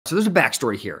So there's a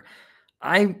backstory here.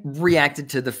 I reacted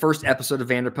to the first episode of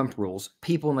Vanderpump Rules.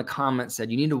 People in the comments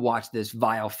said, you need to watch this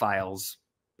Viall Files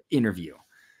interview.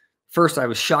 First, I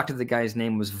was shocked that the guy's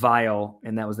name was Vial,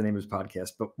 and that was the name of his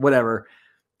podcast, but whatever.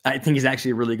 I think he's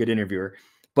actually a really good interviewer.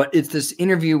 But it's this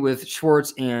interview with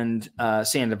Schwartz and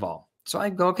Sandoval. So I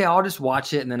go, okay, I'll just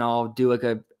watch it, and then I'll do like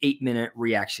a 8-minute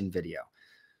reaction video.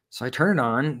 So I turn it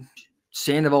on.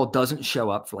 Sandoval doesn't show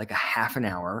up for like a half an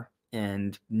hour.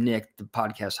 And Nick, the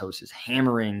podcast host, is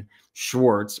hammering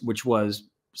Schwartz, which was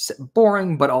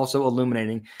boring, but also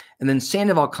illuminating. And then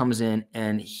Sandoval comes in,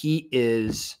 and he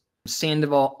is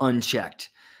Sandoval unchecked.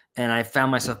 And I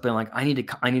found myself being like, I need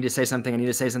to say something. And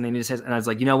I was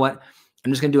like, you know what?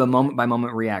 I'm just going to do a moment by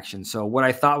moment reaction. So what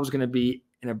I thought was going to be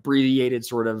an abbreviated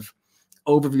sort of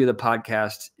overview of the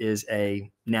podcast is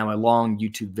now a long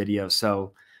YouTube video.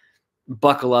 So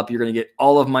buckle up. You're going to get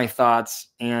all of my thoughts,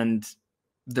 and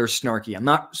they're snarky. I'm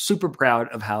not super proud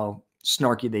of how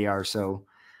snarky they are. So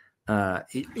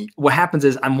what happens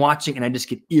is I'm watching and I just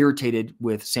get irritated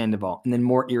with Sandoval, and then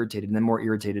more irritated, and then more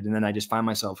irritated. And then I just find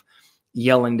myself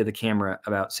yelling to the camera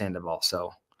about Sandoval.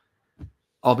 So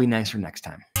I'll be nicer next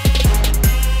time.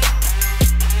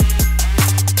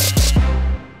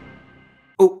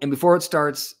 Oh, and before it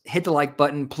starts, hit the like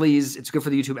button, please. It's good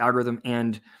for the YouTube algorithm.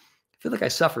 And I feel like I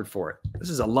suffered for it. This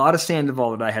is a lot of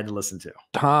Sandoval that I had to listen to.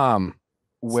 Tom,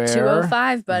 where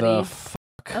 205, buddy. the fuck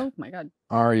Oh my God.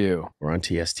 are you? We're on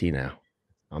TST now.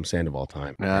 I'm Sandoval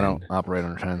time. Yeah, I don't operate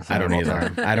on Tom I don't Sandoval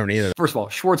either. time. I don't either. First of all,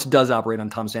 Schwartz does operate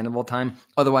on Tom Sandoval time.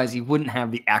 Otherwise, he wouldn't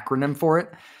have the acronym for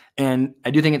it. And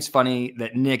I do think it's funny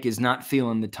that Nick is not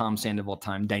feeling the Tom Sandoval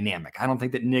time dynamic. I don't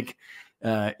think that Nick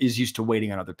is used to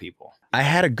waiting on other people. I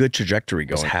had a good trajectory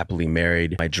going. Happily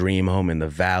married, my dream home in the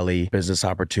Valley, business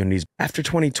opportunities. After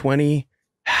 2020,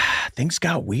 things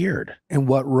got weird. And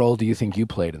what role do you think you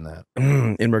played in that?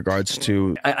 In regards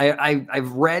to,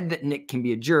 I've read that Nick can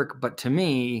be a jerk, but to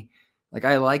me, like,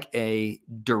 I like a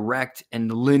direct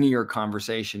and linear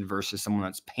conversation versus someone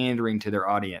that's pandering to their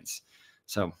audience.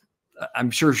 So I'm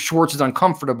sure Schwartz is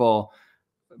uncomfortable,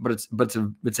 but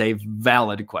it's a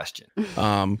valid question.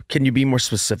 can you be more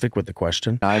specific with the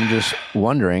question? I'm just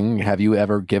wondering, have you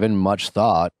ever given much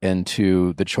thought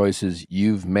into the choices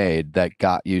you've made that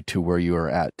got you to where you are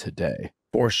at today?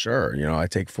 For sure. You know, I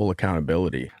take full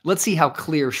accountability. Let's see how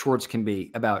clear Schwartz can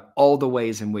be about all the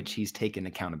ways in which he's taken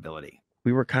accountability.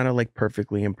 We were kind of like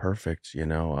perfectly imperfect, you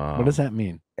know. What does that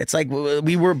mean? It's like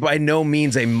we were by no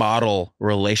means a model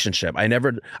relationship. I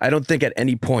don't think at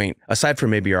any point, aside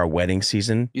from maybe our wedding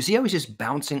season. You see how he's just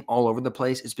bouncing all over the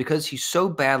place? It's because he so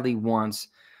badly wants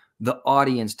the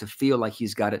audience to feel like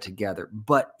he's got it together,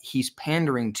 but he's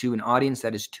pandering to an audience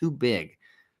that is too big.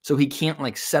 So he can't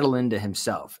like settle into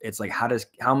himself. It's like, how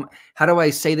do I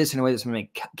say this in a way that's going to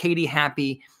make Katie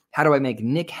happy? How do I make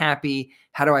Nick happy?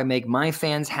 How do I make my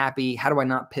fans happy? How do I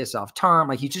not piss off Tom?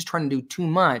 Like, he's just trying to do too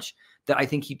much that I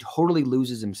think he totally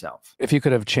loses himself. If you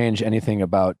could have changed anything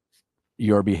about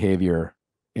your behavior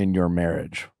in your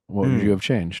marriage, what would you have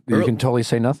changed? You can totally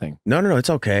say nothing. No, it's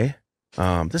okay.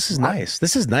 This is nice.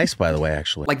 This is nice, by the way,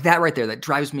 actually. Like that right there, that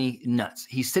drives me nuts.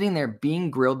 He's sitting there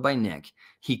being grilled by Nick.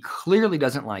 He clearly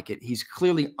doesn't like it. He's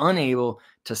clearly unable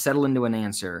to settle into an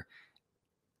answer.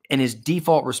 And his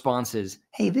default response is,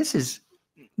 hey, this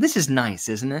is nice,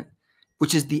 isn't it?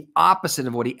 Which is the opposite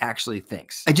of what he actually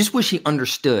thinks. I just wish he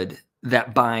understood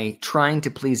that by trying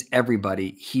to please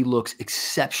everybody, he looks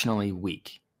exceptionally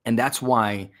weak. And that's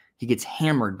why he gets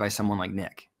hammered by someone like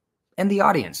Nick and the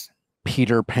audience.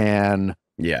 Peter Pan,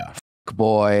 yeah,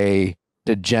 boy,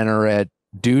 degenerate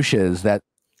douches that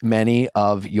many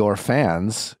of your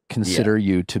fans consider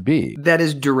you to be. That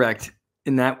is direct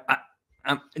in that.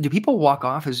 Do people walk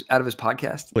off out of his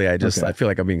podcast? Yeah, I feel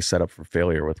like I'm being set up for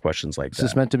failure with questions like that. It's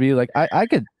just meant to be like, I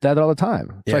get that all the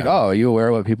time. It's like, oh, are you aware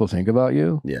of what people think about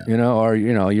you? Yeah. You know, or,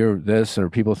 you know, you're this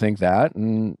or people think that.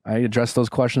 And I address those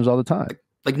questions all the time.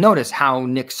 Like notice how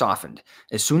Nick softened.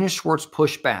 As soon as Schwartz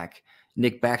pushed back,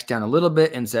 Nick backs down a little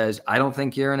bit and says, I don't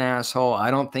think you're an asshole.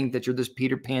 I don't think that you're this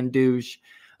Peter Pan douche.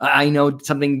 I know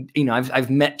something, you know,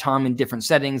 I've met Tom in different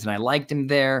settings and I liked him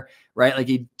there, right? Like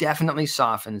he definitely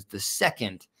softens the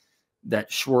second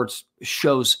that Schwartz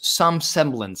shows some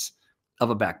semblance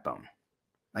of a backbone.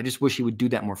 I just wish he would do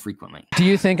that more frequently. Do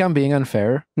you think I'm being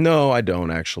unfair? No, I don't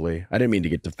actually. I didn't mean to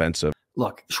get defensive.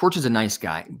 Look, Schwartz is a nice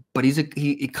guy, but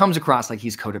he comes across like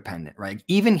he's codependent, right?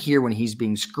 Even here when he's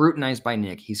being scrutinized by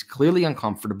Nick, he's clearly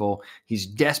uncomfortable. He's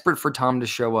desperate for Tom to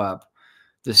show up.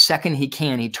 The second he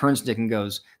can, he turns to Nick and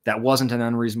goes, that wasn't an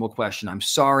unreasonable question. I'm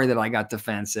sorry that I got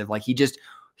defensive. Like he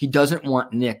doesn't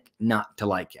want Nick not to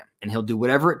like him. And he'll do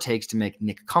whatever it takes to make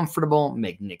Nick comfortable,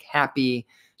 make Nick happy.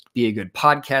 be a good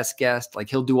podcast guest. Like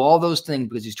he'll do all those things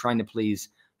because he's trying to please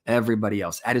everybody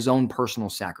else at his own personal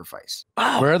sacrifice.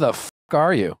 Oh. Where the f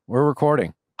are you? We're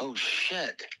recording. Oh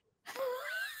shit.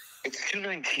 It's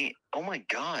 2:19. Oh my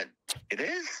God. It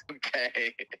is?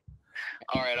 Okay.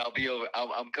 All right, I'll be over.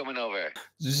 I'm coming over.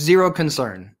 Zero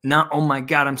concern. Not, oh my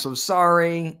God, I'm so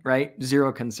sorry, right?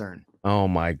 Zero concern. Oh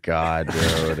my God,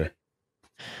 dude.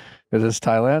 Is this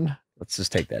Thailand? Let's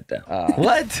just take that down.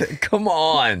 What? Come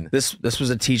on. This was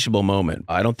a teachable moment.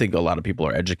 I don't think a lot of people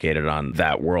are educated on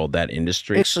that world, that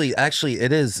industry. Actually,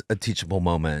 it is a teachable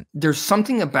moment. There's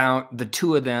something about the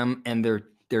two of them and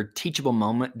their teachable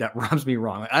moment that rubs me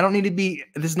wrong. I don't need to be,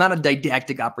 this is not a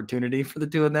didactic opportunity for the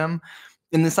two of them.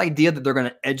 And this idea that they're going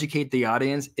to educate the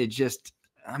audience, it just,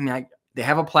 I mean, they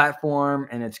have a platform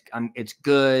and it's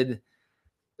good,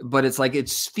 but it's like, it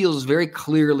feels very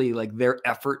clearly like their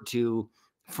effort to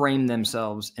frame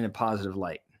themselves in a positive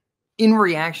light in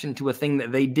reaction to a thing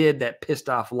that they did that pissed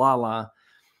off Lala.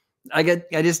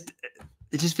 It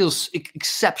just feels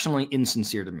exceptionally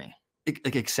insincere to me.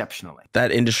 Like exceptionally.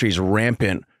 That industry is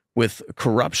rampant with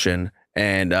corruption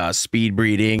and speed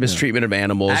breeding, mistreatment of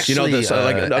animals. Actually, you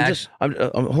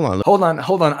know, hold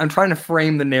on. I'm trying to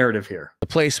frame the narrative here. The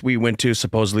place we went to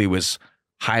supposedly was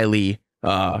highly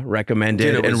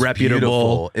recommended and reputable.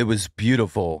 Beautiful. It was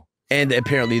beautiful. And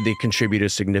apparently they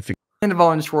contributed significant.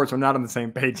 Sandoval and Schwartz are not on the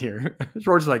same page here.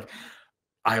 Schwartz is like,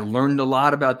 I learned a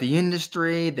lot about the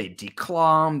industry. They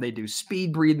declaw, they do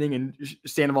speed breathing. And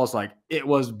Sandoval's like, it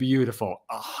was beautiful.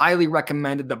 I highly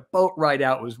recommended. The boat ride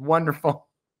out was wonderful.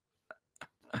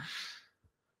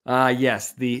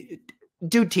 Yes,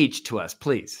 do teach to us,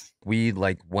 please. We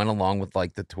like went along with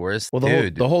like the tourists. Well,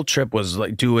 the whole trip was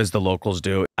like, do as the locals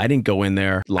do. I didn't go in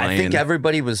there lying. I think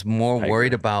everybody was more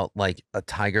worried about like a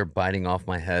tiger biting off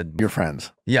my head. Your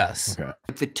friends. Yes. Okay.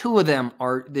 The two of them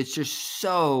it's just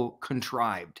so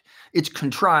contrived. It's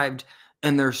contrived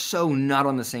and they're so not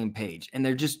on the same page. And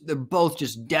they're both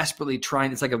just desperately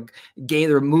trying. It's like a game.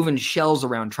 They're moving shells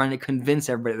around, trying to convince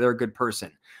everybody they're a good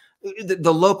person.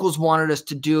 The locals wanted us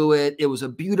to do it. It was a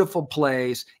beautiful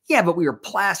place. Yeah, but we were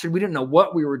plastered. We didn't know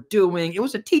what we were doing. It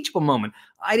was a teachable moment.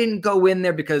 I didn't go in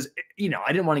there because, you know,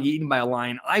 I didn't want to get eaten by a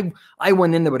lion. I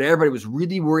went in there, but everybody was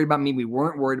really worried about me. We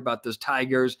weren't worried about those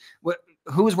tigers.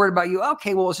 Who was worried about you?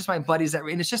 Okay, well, it's just my buddies.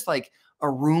 And it's just like a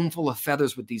room full of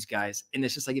feathers with these guys. And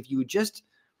it's just like, if you would just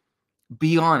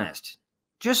be honest,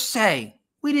 just say,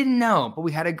 we didn't know, but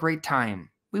we had a great time.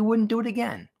 We wouldn't do it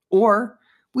again. Or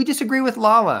we disagree with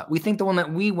Lala. We think the one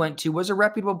that we went to was a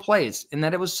reputable place and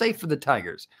that it was safe for the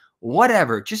tigers.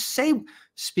 Whatever. Just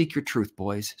speak your truth,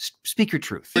 boys. Speak your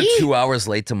truth. You're 2 hours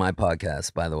late to my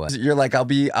podcast, by the way. You're like, I'll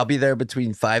be there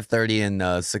between 5:30 and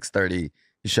 6:30.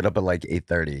 You showed up at like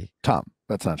 8:30. Tom,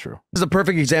 that's not true. This is a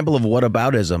perfect example of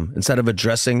whataboutism. Instead of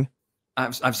addressing.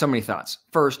 I have so many thoughts.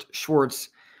 First, Schwartz,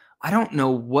 I don't know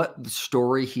what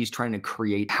story he's trying to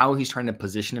create, how he's trying to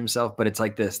position himself, but it's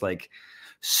like this, like,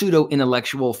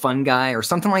 pseudo-intellectual fun guy or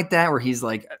something like that, where he's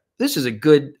like, this is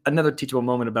another teachable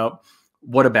moment about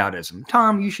whataboutism.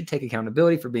 Tom, you should take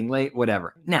accountability for being late,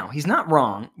 whatever. Now, he's not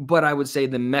wrong, but I would say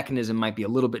the mechanism might be a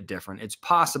little bit different. It's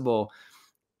possible,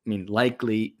 I mean,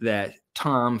 likely that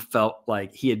Tom felt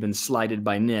like he had been slighted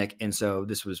by Nick. And so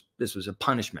this was a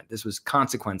punishment. This was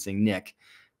consequencing Nick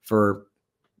for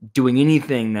doing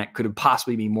anything that could have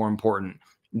possibly been more important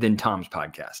than Tom's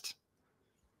podcast.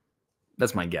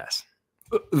 That's my guess.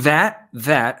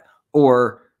 That,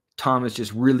 or Tom is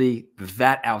just really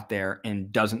that out there and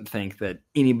doesn't think that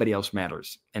anybody else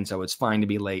matters. And so it's fine to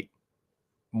be late,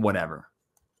 whatever.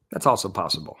 That's also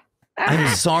possible.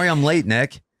 I'm sorry I'm late,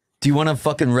 Nick. Do you want to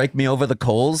fucking rake me over the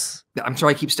coals? I'm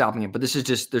sorry I keep stopping it, but there's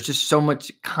just so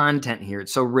much content here.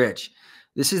 It's so rich.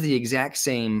 This is the exact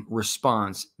same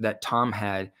response that Tom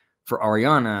had for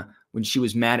Ariana when she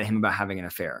was mad at him about having an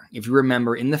affair. If you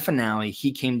remember in the finale,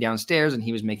 he came downstairs and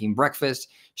he was making breakfast.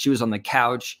 She was on the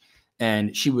couch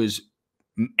and she was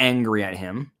angry at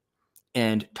him.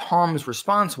 And Tom's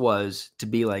response was to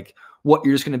be like, what,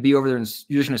 you're just going to be over there and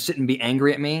you're just going to sit and be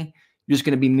angry at me? You're just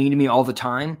going to be mean to me all the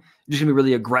time? You're just going to be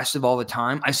really aggressive all the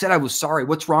time? I said I was sorry.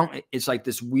 What's wrong? It's like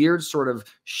this weird sort of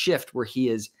shift where he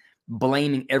is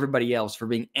blaming everybody else for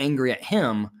being angry at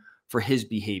him for his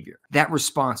behavior. That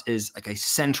response is like a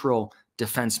central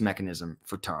defense mechanism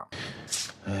for Tom.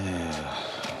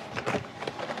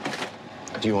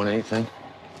 Do you want anything?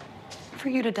 For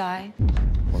you to die.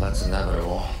 Well, that's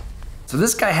inevitable. So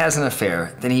this guy has an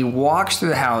affair, then he walks through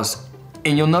the house,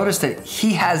 and you'll notice that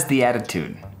he has the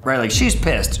attitude, right? Like, she's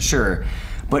pissed, sure,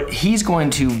 but he's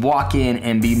going to walk in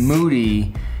and be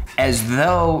moody as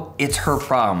though it's her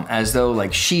problem, as though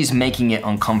like she's making it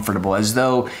uncomfortable, as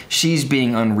though she's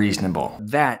being unreasonable.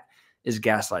 That is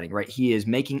gaslighting, right? He is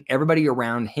making everybody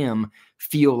around him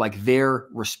feel like their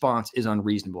response is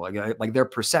unreasonable, like their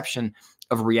perception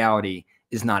of reality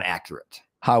is not accurate.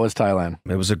 How was Thailand?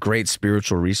 It was a great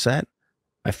spiritual reset.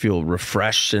 I feel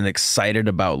refreshed and excited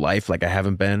about life like I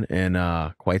haven't been in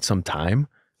quite some time.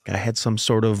 I had some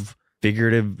sort of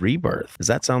figurative rebirth. Does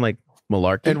that sound like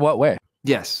malarkey? In what way?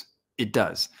 Yes, it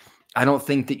does. I don't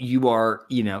think that you are,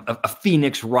 a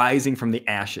phoenix rising from the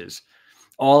ashes.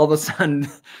 All of a sudden,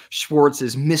 Schwartz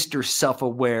is Mr.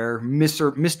 Self-Aware,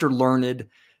 Mr. Learned.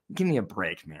 Give me a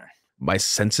break, man. My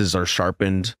senses are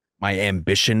sharpened. My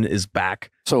ambition is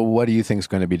back. So what do you think is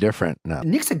going to be different now?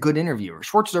 Nick's a good interviewer.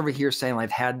 Schwartz is over here saying,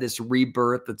 I've had this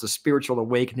rebirth. It's a spiritual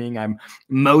awakening. I'm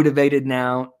motivated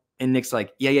now. And Nick's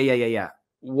like, yeah.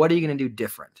 What are you going to do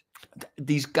different?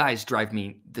 These guys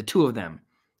the two of them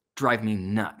drive me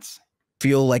nuts.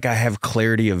 Feel like I have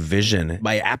clarity of vision.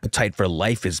 My appetite for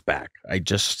life is back. I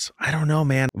don't know,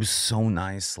 man. It was so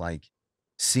nice, like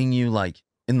seeing you like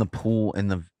in the pool, in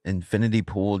the infinity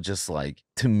pool, just like,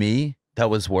 to me, that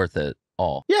was worth it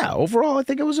all. Yeah, overall, I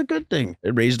think it was a good thing.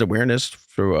 It raised awareness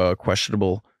for a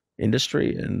questionable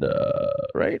industry and,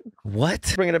 right?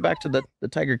 What? Bringing it back to the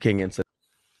Tiger King incident.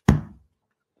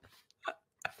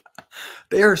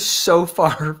 They are so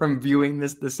far from viewing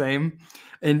this the same.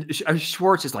 And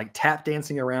Schwartz is like tap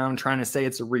dancing around, trying to say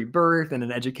it's a rebirth and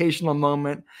an educational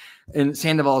moment. And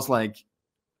Sandoval's like,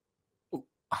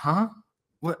 huh?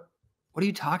 What are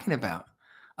you talking about?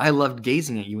 I loved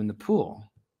gazing at you in the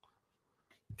pool.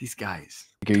 These guys.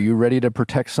 Are you ready to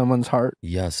protect someone's heart?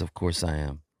 Yes, of course I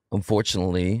am.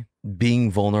 Unfortunately,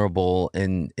 being vulnerable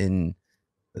in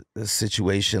a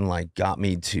situation like got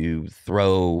me to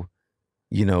throw,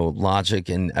 logic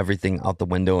and everything out the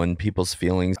window and people's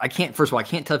feelings. First of all, I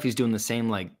can't tell if he's doing the same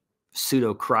like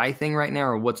pseudo cry thing right now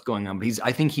or what's going on, but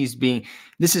I think he's being,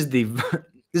 this is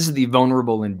the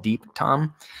vulnerable and deep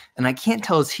Tom. And I can't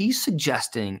tell, is he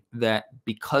suggesting that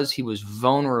because he was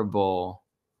vulnerable,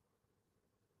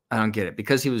 I don't get it,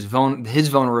 because he was his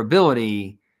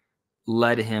vulnerability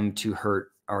led him to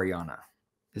hurt Ariana.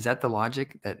 Is that the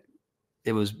logic, that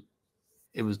it was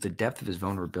the depth of his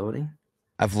vulnerability?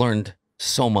 I've learned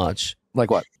so much.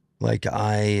 Like what? Like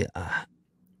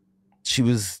she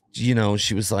was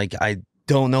like, I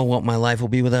don't know what my life will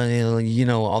be without,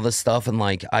 all this stuff. And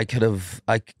like, I should have,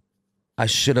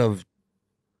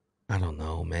 I don't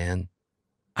know, man.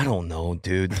 I don't know,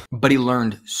 dude. But he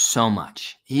learned so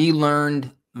much. He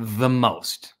learned the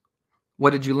most. What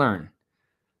did you learn?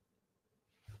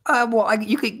 Well, I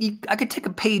could take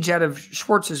a page out of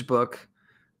Schwartz's book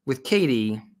with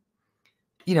Katie.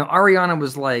 Ariana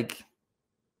was like,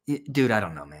 dude, I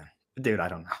don't know, man. Dude, I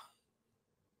don't know.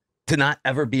 To not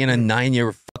ever be in a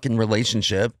 9-year fucking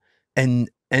relationship and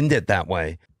end it that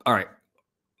way. All right.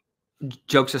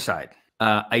 Jokes aside,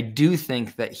 I do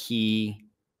think that he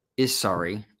is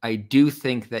sorry. I do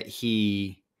think that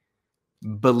he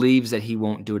believes that he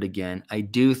won't do it again. I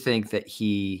do think that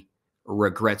he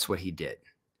regrets what he did.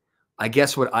 I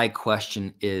guess what I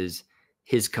question is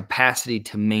his capacity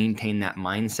to maintain that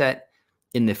mindset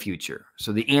in the future.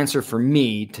 So the answer for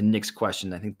me to Nick's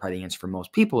question, I think probably the answer for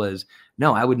most people is,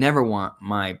 no, I would never want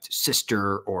my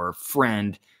sister or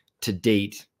friend to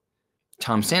date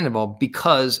Tom Sandoval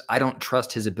because I don't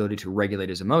trust his ability to regulate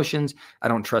his emotions. I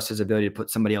don't trust his ability to put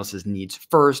somebody else's needs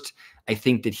first. I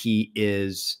think that he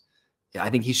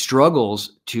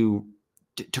struggles to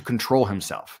control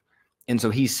himself. And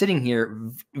so he's sitting here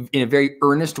in a very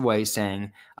earnest way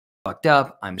saying, fucked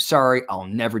up, I'm sorry, I'll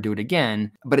never do it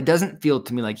again. But it doesn't feel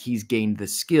to me like he's gained the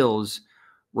skills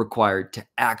required to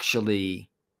actually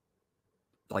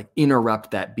like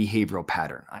interrupt that behavioral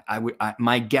pattern.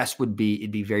 My guess would be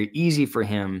it'd be very easy for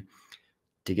him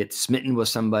to get smitten with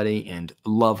somebody and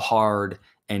love hard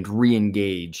and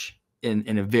re-engage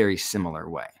in a very similar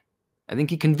way. I think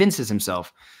he convinces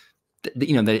himself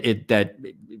that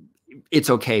it's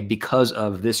okay because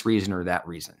of this reason or that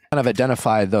reason. Kind of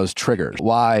identify those triggers.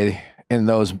 Why in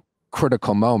those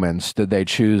critical moments did they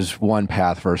choose one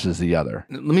path versus the other?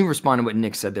 Let me respond to what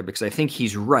Nick said there, because I think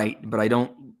he's right, but I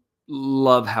don't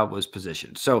love how it was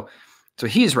positioned. So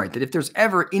he is right that if there's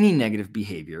ever any negative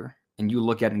behavior and you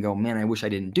look at it and go, man, I wish I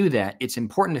didn't do that, it's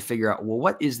important to figure out, well,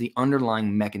 what is the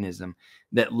underlying mechanism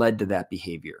that led to that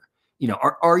behavior?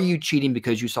 Are you cheating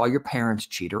because you saw your parents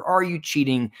cheat? Or are you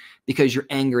cheating because you're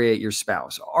angry at your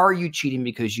spouse? Are you cheating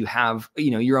because you have,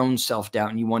 your own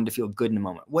self-doubt and you wanted to feel good in a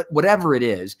moment? Whatever it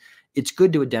is, it's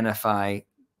good to identify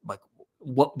like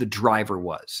what the driver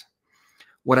was.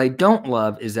 What I don't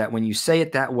love is that when you say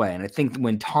it that way, and I think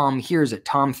when Tom hears it,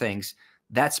 Tom thinks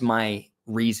that's my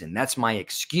reason, that's my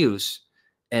excuse.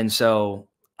 And so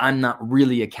I'm not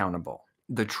really accountable.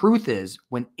 The truth is,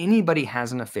 when anybody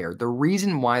has an affair, the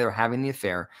reason why they're having the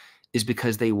affair is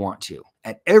because they want to.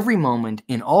 At every moment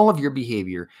in all of your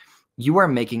behavior, you are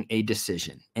making a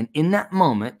decision. And in that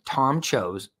moment, Tom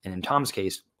chose, and in Tom's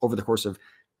case, over the course of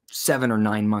 7 or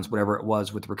 9 months, whatever it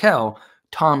was with Raquel,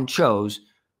 Tom chose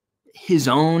his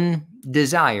own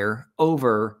desire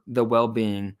over the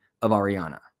well-being of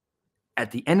Ariana.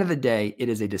 At the end of the day, it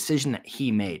is a decision that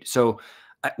he made. So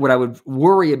what I would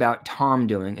worry about Tom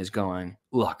doing is going,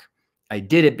 look, I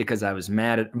did it because I was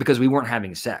mad because we weren't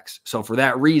having sex. So for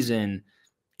that reason,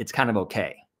 it's kind of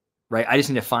okay, right? I just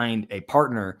need to find a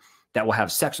partner that will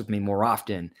have sex with me more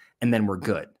often, and then we're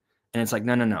good. And it's like,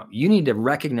 no, no, no. You need to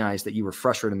recognize that you were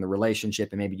frustrated in the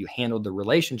relationship and maybe you handled the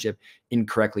relationship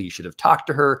incorrectly. You should have talked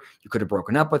to her. You could have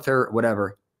broken up with her,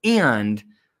 whatever. And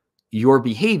your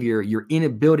behavior, your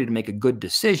inability to make a good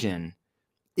decision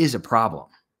is a problem.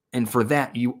 And for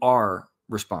that, you are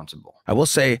responsible. I will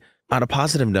say, on a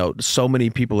positive note, so many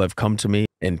people have come to me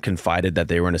and confided that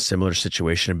they were in a similar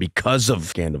situation because of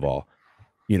Sandoval.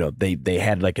 You know, they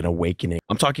had like an awakening.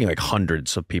 I'm talking like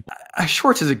hundreds of people.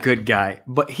 Schwartz is a good guy,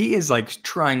 but he is like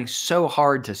trying so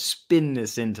hard to spin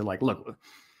this into like, look, it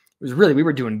was really, we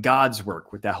were doing God's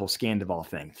work with that whole Sandoval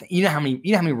thing. You know how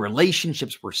many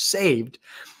relationships were saved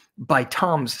by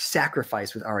Tom's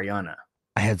sacrifice with Ariana?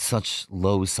 I had such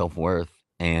low self-worth.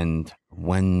 And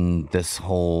when this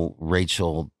whole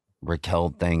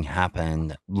Raquel thing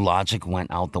happened, logic went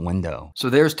out the window. So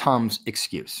there's Tom's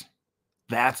excuse.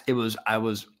 I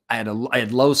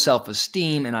had low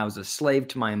self-esteem and I was a slave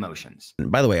to my emotions. And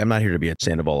by the way, I'm not here to be a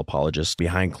Sandoval apologist.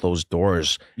 Behind closed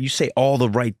doors, you say all the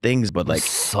right things, but like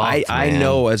I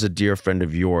know as a dear friend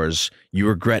of yours, you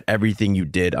regret everything you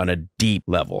did on a deep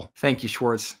level. Thank you,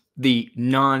 Schwartz, the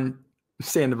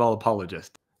non-Sandoval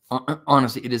apologist.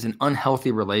 Honestly, it is an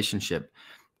unhealthy relationship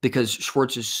because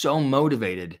Schwartz is so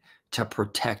motivated to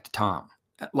protect Tom.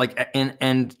 Like,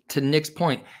 and to Nick's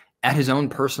point, at his own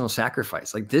personal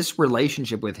sacrifice. Like, this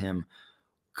relationship with him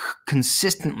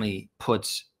consistently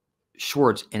puts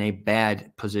Schwartz in a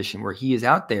bad position where he is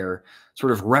out there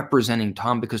sort of representing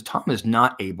Tom because Tom is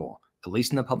not able, at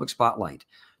least in the public spotlight,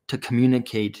 to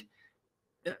communicate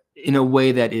in a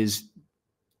way that is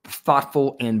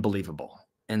thoughtful and believable.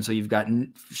 And so you've got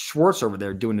Schwartz over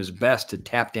there doing his best to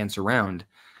tap dance around.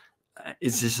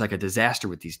 It's just like a disaster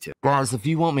with these two. Guys, if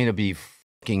you want me to be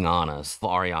fucking honest,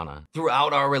 Ariana,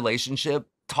 throughout our relationship,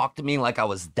 talk to me like I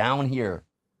was down here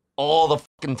all the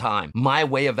fucking time. My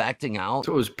way of acting out.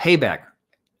 So it was payback,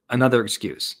 another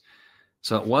excuse.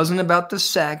 So it wasn't about the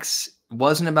sex. It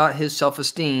wasn't about his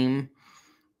self-esteem.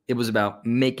 It was about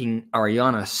making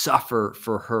Ariana suffer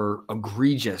for her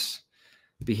egregious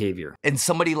behavior. And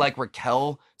somebody like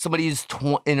Raquel, somebody who's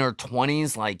in her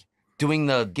 20s, like doing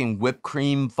the whipped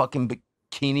cream fucking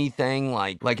bikini thing,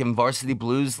 like in Varsity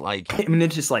Blues, like. I mean,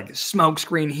 it's just like smoke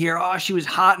screen here. Oh, she was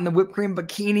hot in the whipped cream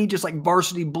bikini, just like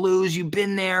Varsity Blues. You've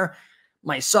been there.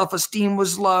 My self-esteem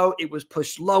was low. It was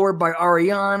pushed lower by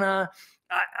Ariana.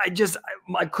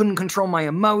 I couldn't control my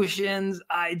emotions.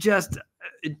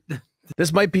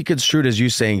 This might be construed as you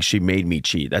saying she made me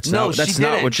cheat. That's not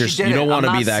what you don't want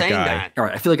to be that guy. All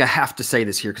right. I feel like I have to say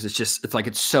this here because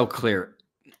it's so clear.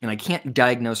 And I can't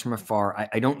diagnose from afar.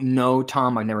 I don't know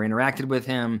Tom. I've never interacted with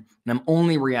him. And I'm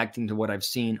only reacting to what I've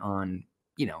seen on,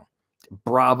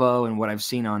 Bravo and what I've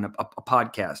seen on a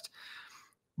podcast.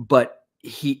 But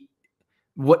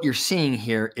what you're seeing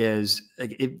here is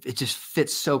it just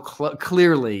fits so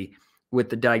clearly with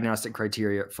the diagnostic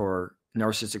criteria for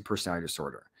narcissistic personality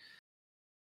disorder.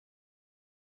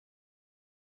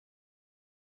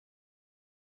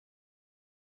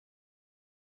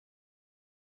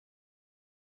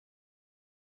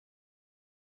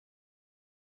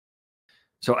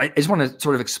 So I just want to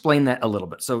sort of explain that a little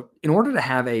bit. So in order to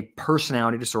have a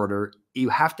personality disorder, you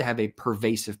have to have a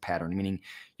pervasive pattern, meaning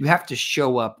you have to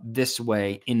show up this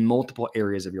way in multiple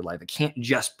areas of your life. It can't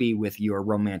just be with your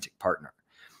romantic partner.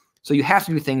 So you have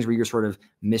to do things where you're sort of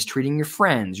mistreating your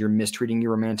friends, you're mistreating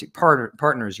your romantic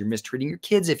partners, you're mistreating your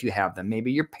kids if you have them,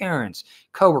 maybe your parents,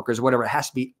 coworkers, whatever. It has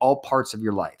to be all parts of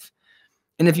your life.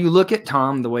 And if you look at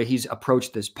Tom, the way he's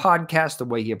approached this podcast, the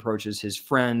way he approaches his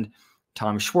friend,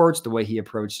 Tom Schwartz, the way he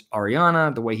approached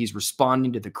Ariana, the way he's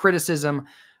responding to the criticism,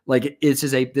 like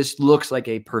this looks like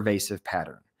a pervasive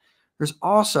pattern. There's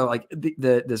also like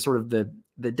the sort of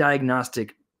the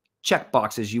diagnostic check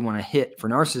boxes you want to hit for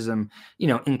narcissism,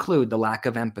 include the lack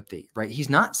of empathy, right? He's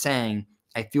not saying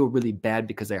I feel really bad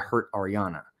because I hurt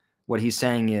Ariana. What he's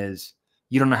saying is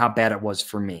You don't know how bad it was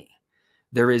for me.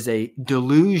 There is a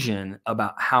delusion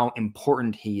about how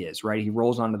important he is, right? He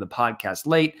rolls onto the podcast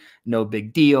late, no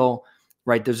big deal,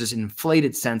 right? There's this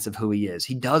inflated sense of who he is.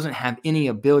 He doesn't have any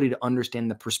ability to understand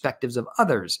the perspectives of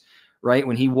others, right?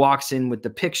 When he walks in with the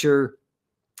picture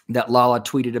that Lala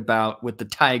tweeted about with the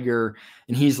tiger,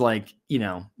 and he's like, you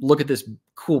know, look at this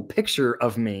cool picture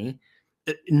of me,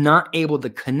 not able to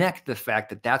connect the fact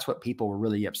that that's what people were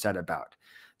really upset about.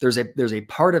 There's a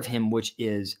part of him which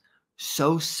is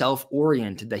so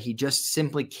self-oriented that he just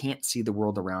simply can't see the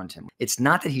world around him. It's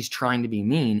not that he's trying to be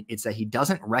mean. It's that he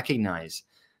doesn't recognize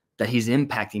that he's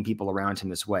impacting people around him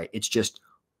this way. It's just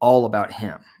all about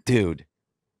him. Dude,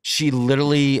 she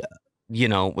literally, you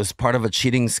know, was part of a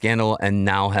cheating scandal and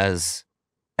now has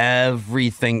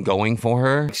everything going for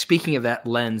her. Speaking of that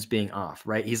lens being off,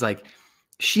 right? He's like,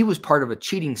 she was part of a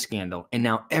cheating scandal and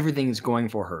now everything is going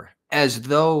for her, as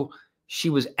though she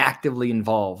was actively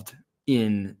involved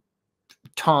in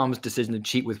Tom's decision to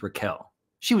cheat with Raquel.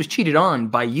 She was cheated on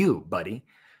by you, buddy.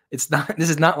 It's not, this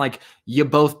is not like you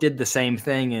both did the same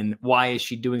thing and why is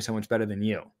she doing so much better than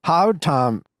you? How,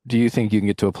 Tom, do you think you can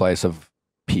get to a place of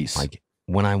peace? Like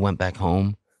when I went back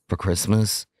home for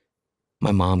Christmas,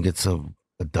 my mom gets a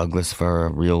Douglas fir,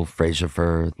 a real Fraser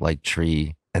fir like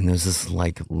tree. And there's this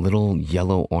like little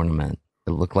yellow ornament.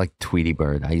 It looked like Tweety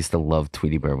Bird. I used to love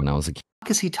Tweety Bird when I was a kid.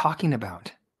 What is he talking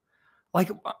about? Like,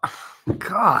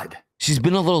 God. She's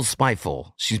been a little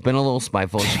spiteful. She's been a little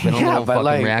spiteful. She's been a little fucking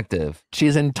like, reactive.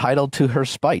 She's entitled to her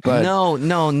spite. But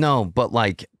No. But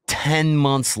like 10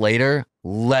 months later,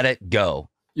 let it go.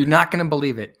 You're not going to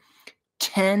believe it.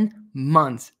 10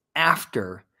 months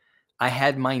after I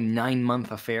had my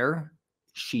 9-month affair,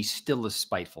 she still is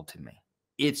spiteful to me.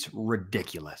 It's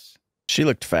ridiculous. She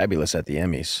looked fabulous at the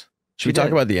Emmys. Should She we talk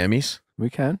did. about the Emmys? we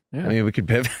can. Yeah. I mean, we could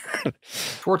pivot.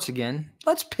 Schwartz again.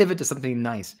 Let's pivot to something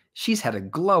nice. She's had a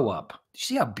glow up. You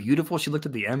see how beautiful she looked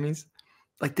at the Emmys?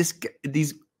 Like this,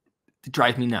 it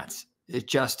drives me nuts. It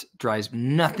just drives,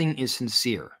 nothing is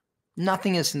sincere.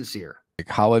 Nothing is sincere.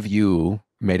 How have you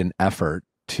made an effort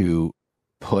to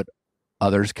put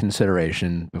others'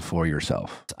 consideration before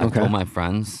yourself? I told my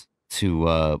friends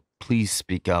to please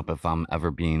speak up if I'm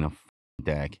ever being a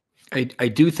dick. I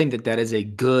do think that is a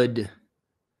good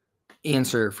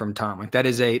answer from Tom. Like that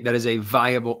is a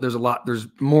viable, there's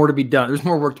more to be done. There's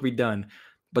more work to be done,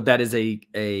 but that is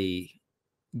a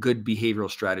good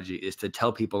behavioral strategy, is to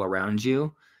tell people around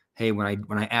you, hey, when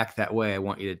I act that way, I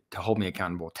want you to hold me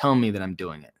accountable. Tell me that I'm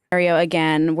doing it. Scenario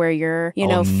again where you're, you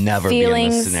know, never feelings. be in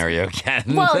this scenario again.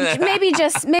 Well, maybe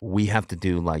just we have to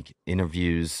do like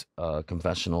interviews,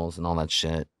 confessionals and all that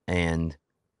shit. And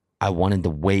I wanted to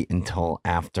wait until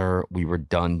after we were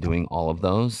done doing all of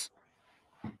those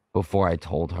before I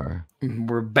told her.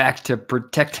 We're back to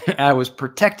protecting. I was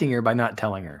protecting her by not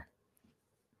telling her.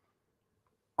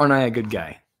 Aren't I a good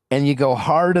guy? And you go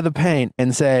hard to the paint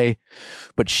and say,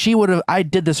 but I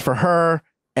did this for her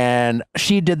and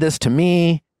she did this to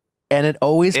me. And it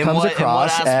always comes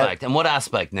across. In what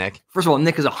aspect, Nick? First of all,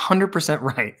 Nick is 100%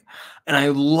 right. And I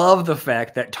love the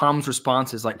fact that Tom's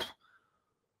response is like,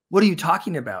 what are you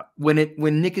talking about? When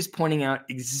Nick is pointing out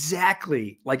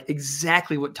exactly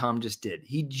what Tom just did.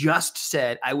 He just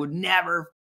said, I would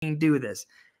never do this.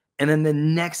 And then the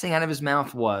next thing out of his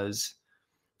mouth was,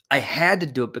 I had to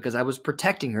do it because I was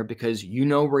protecting her, because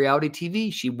reality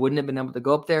TV, she wouldn't have been able to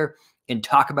go up there and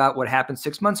talk about what happened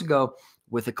 6 months ago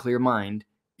with a clear mind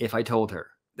if I told her.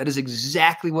 That is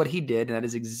exactly what he did. And that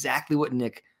is exactly what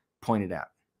Nick pointed out.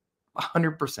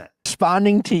 100%.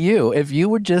 Responding to you, if you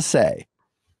would just say,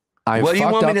 what do you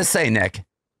want me to say, Nick?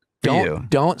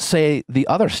 Don't say the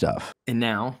other stuff. And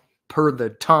now, per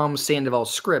the Tom Sandoval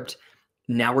script,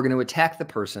 now we're going to attack the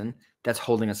person that's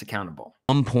holding us accountable.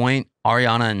 At one point,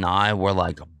 Ariana and I were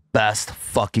like best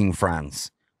fucking friends.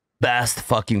 Best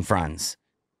fucking friends.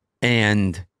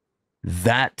 And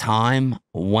that time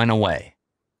went away.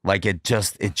 Like it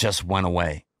just went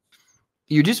away.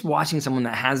 You're just watching someone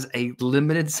that has a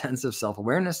limited sense of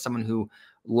self-awareness, someone who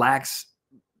lacks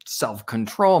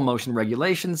self-control, emotion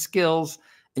regulation skills.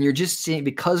 And you're just seeing,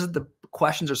 because the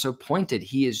questions are so pointed,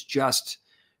 he is just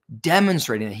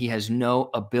demonstrating that he has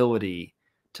no ability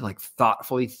to like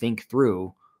thoughtfully think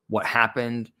through what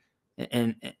happened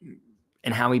and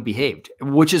how he behaved,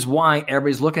 which is why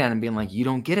everybody's looking at him being like, you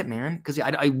don't get it, man. Because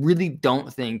I really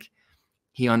don't think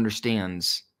he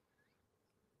understands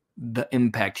the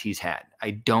impact he's had.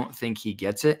 I don't think he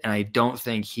gets it. And I don't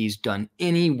think he's done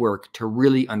any work to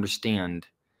really understand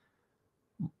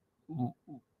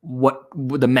what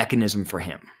the mechanism for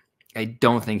him. I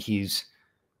don't think he's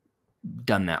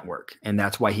done that work. And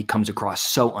that's why he comes across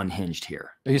so unhinged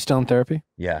here. Are you still in therapy?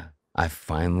 Yeah. I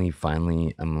finally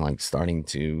am like starting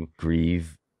to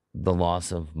grieve the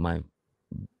loss of my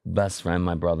best friend,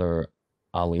 my brother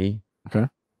Ali. Okay.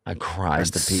 I cried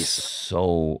Rest in peace.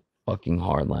 so fucking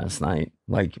hard last night.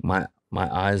 Like my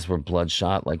eyes were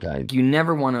bloodshot. Like you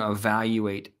never want to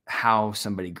evaluate how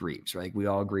somebody grieves, right? We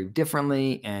all grieve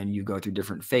differently, and you go through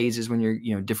different phases when you're,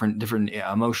 you know, different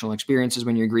emotional experiences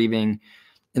when you're grieving.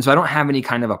 And so I don't have any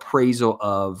kind of appraisal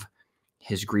of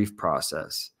his grief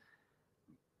process.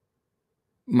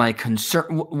 My concern,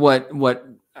 what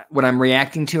I'm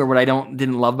reacting to, or what I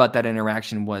didn't love about that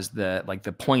interaction, was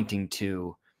the pointing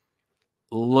to,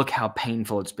 look how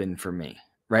painful it's been for me,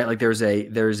 right? Like there's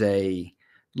a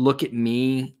look at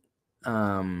me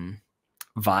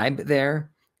vibe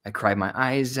there. I cried my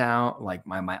eyes out. Like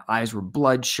my eyes were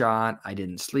bloodshot. I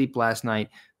didn't sleep last night.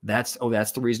 That's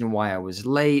the reason why I was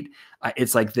late.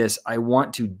 It's like this. I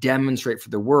want to demonstrate for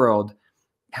the world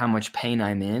how much pain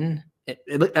I'm in.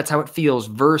 That's how it feels,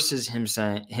 versus him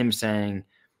saying,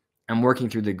 I'm working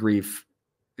through the grief,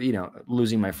 you know,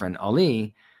 losing my friend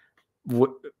Ali,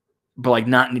 but like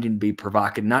not needing to be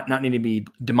provocative, not needing to be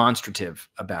demonstrative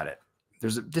about it.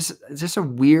 There's this a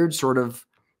weird sort of,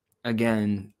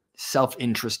 again,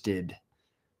 self-interested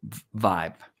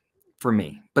vibe for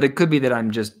me. But it could be that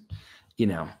I'm just, you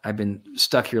know, I've been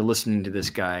stuck here listening to this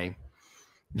guy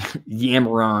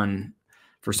yammer on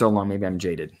for so long. Maybe I'm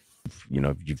jaded. You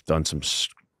know, you've done some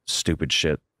stupid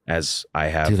shit, as I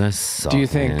have. Dude, I suck. Do you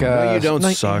think? No, you don't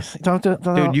suck. Don't,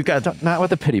 Dude, you got not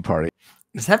with the pity party.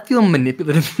 Does that feel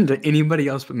manipulative to anybody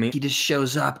else but me? He just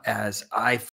shows up as,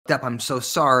 I fucked up, I'm so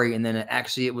sorry. And then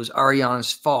it was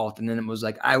Ariana's fault. And then it was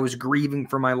like, I was grieving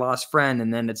for my lost friend.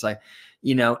 And then it's like,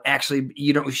 you know, actually,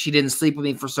 she didn't sleep with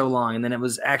me for so long. And then it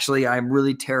was actually, I'm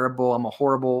really terrible. I'm a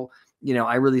horrible, you know,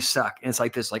 I really suck. And it's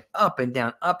like this, like up and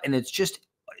down, up. And it's just,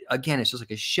 again, it's just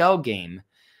like a shell game,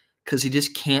 because he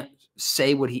just can't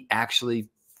say what he actually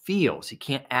feels. He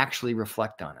can't actually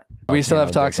reflect on it. We still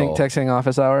have texting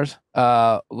office hours.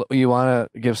 You want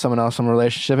to give someone else some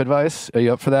relationship advice? Are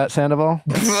you up for that, Sandoval?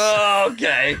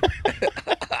 Okay.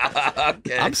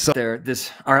 Okay. I'm so there.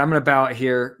 All right, I'm gonna bow out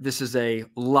here. This is a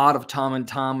lot of Tom and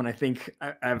Tom, and I think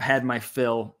I've had my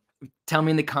fill. Tell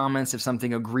me in the comments if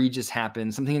something egregious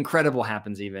happens, something incredible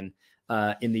happens, even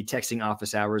in the texting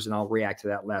office hours, and I'll react to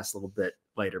that last little bit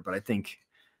later. But I think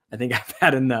I've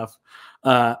had enough.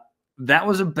 That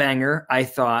was a banger. I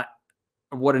thought,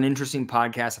 what an interesting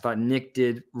podcast. I thought Nick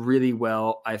did really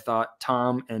well. I thought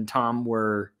Tom and Tom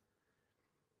were,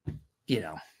 you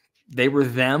know, they were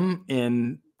them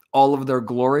in all of their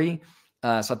glory.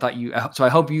 So I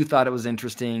hope you thought it was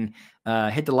interesting.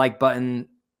 Hit the like button,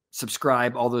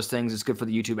 subscribe, all those things. It's good for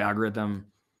the YouTube algorithm.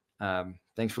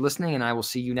 Thanks for listening, and I will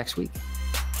see you next week.